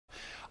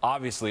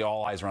Obviously,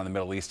 all eyes are on the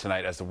Middle East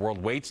tonight as the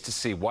world waits to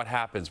see what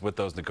happens with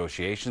those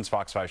negotiations.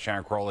 Fox 5's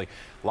Sharon Crowley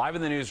live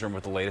in the newsroom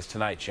with the latest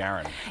tonight.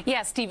 Sharon.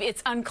 Yeah, Steve,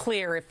 it's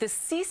unclear if the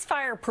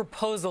ceasefire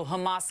proposal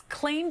Hamas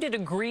claimed it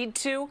agreed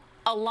to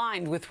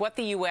aligned with what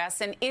the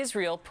U.S. and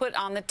Israel put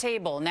on the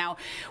table. Now,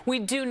 we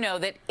do know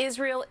that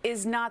Israel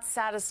is not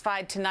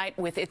satisfied tonight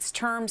with its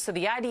terms, so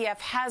the IDF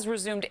has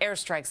resumed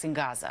airstrikes in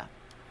Gaza.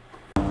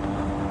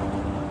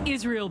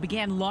 Israel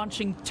began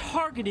launching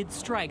targeted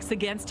strikes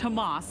against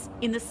Hamas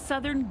in the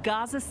southern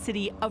Gaza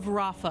city of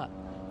Rafah.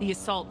 The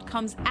assault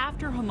comes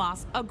after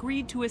Hamas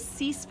agreed to a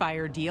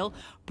ceasefire deal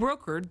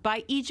brokered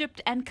by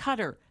Egypt and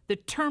Qatar, the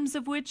terms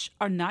of which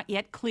are not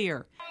yet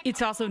clear.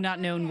 It's also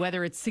not known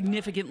whether it's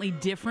significantly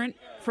different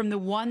from the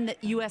one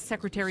that U.S.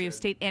 Secretary of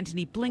State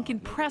Antony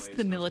Blinken pressed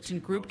the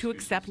militant group to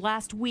accept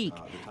last week.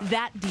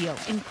 That deal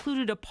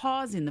included a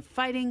pause in the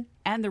fighting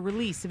and the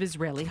release of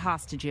Israeli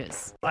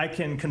hostages. I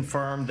can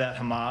confirm that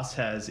Hamas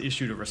has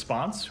issued a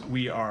response.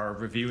 We are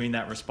reviewing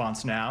that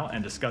response now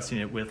and discussing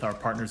it with our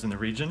partners in the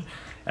region.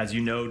 As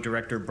you know,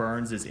 Director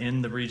Burns is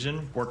in the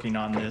region working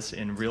on this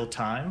in real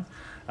time.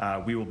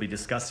 We will be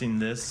discussing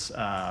this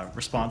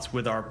response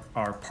with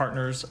our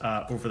partners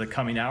over the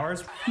coming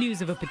hours.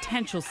 News of a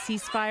potential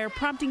ceasefire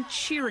prompting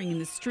cheering in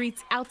the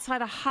streets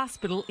outside a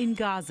hospital in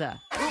Gaza.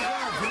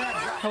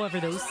 However,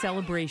 those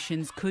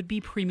celebrations could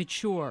be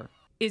premature.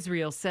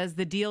 Israel says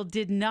the deal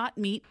did not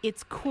meet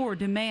its core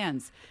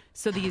demands,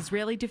 so the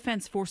Israeli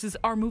Defense Forces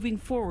are moving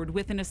forward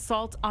with an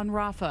assault on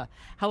Rafah.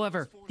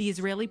 However, the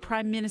Israeli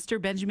Prime Minister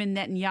Benjamin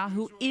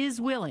Netanyahu is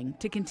willing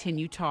to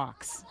continue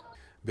talks.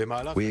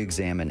 We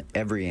examine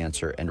every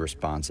answer and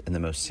response in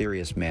the most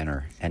serious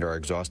manner and are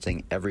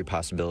exhausting every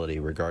possibility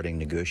regarding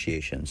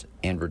negotiations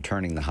and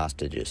returning the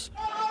hostages.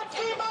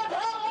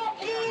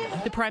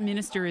 The Prime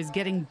Minister is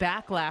getting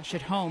backlash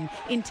at home.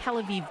 In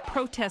Tel Aviv,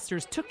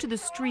 protesters took to the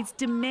streets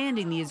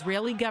demanding the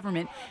Israeli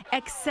government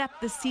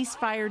accept the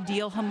ceasefire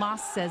deal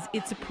Hamas says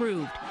it's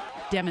approved.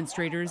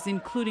 Demonstrators,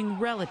 including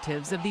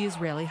relatives of the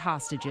Israeli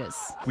hostages.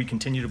 We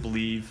continue to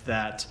believe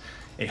that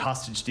a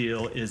hostage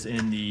deal is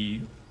in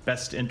the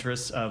best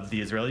interests of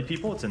the Israeli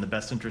people. It's in the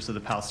best interests of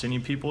the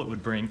Palestinian people. It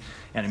would bring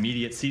an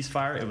immediate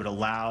ceasefire. It would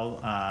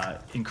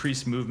allow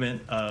increased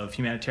movement of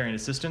humanitarian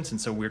assistance,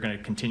 and so we're going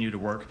to continue to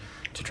work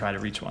to try to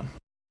reach one.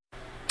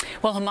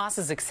 Well,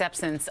 Hamas's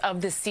acceptance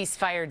of this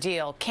ceasefire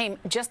deal came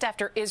just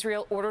after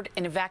Israel ordered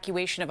an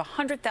evacuation of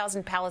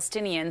 100,000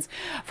 Palestinians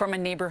from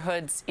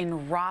neighborhoods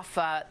in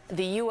Rafah.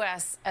 The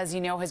U.S., as you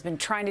know, has been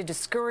trying to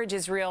discourage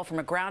Israel from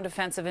a ground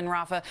offensive in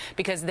Rafah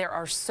because there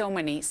are so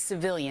many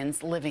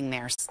civilians living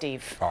there.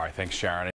 Steve. All right, thanks, Sharon.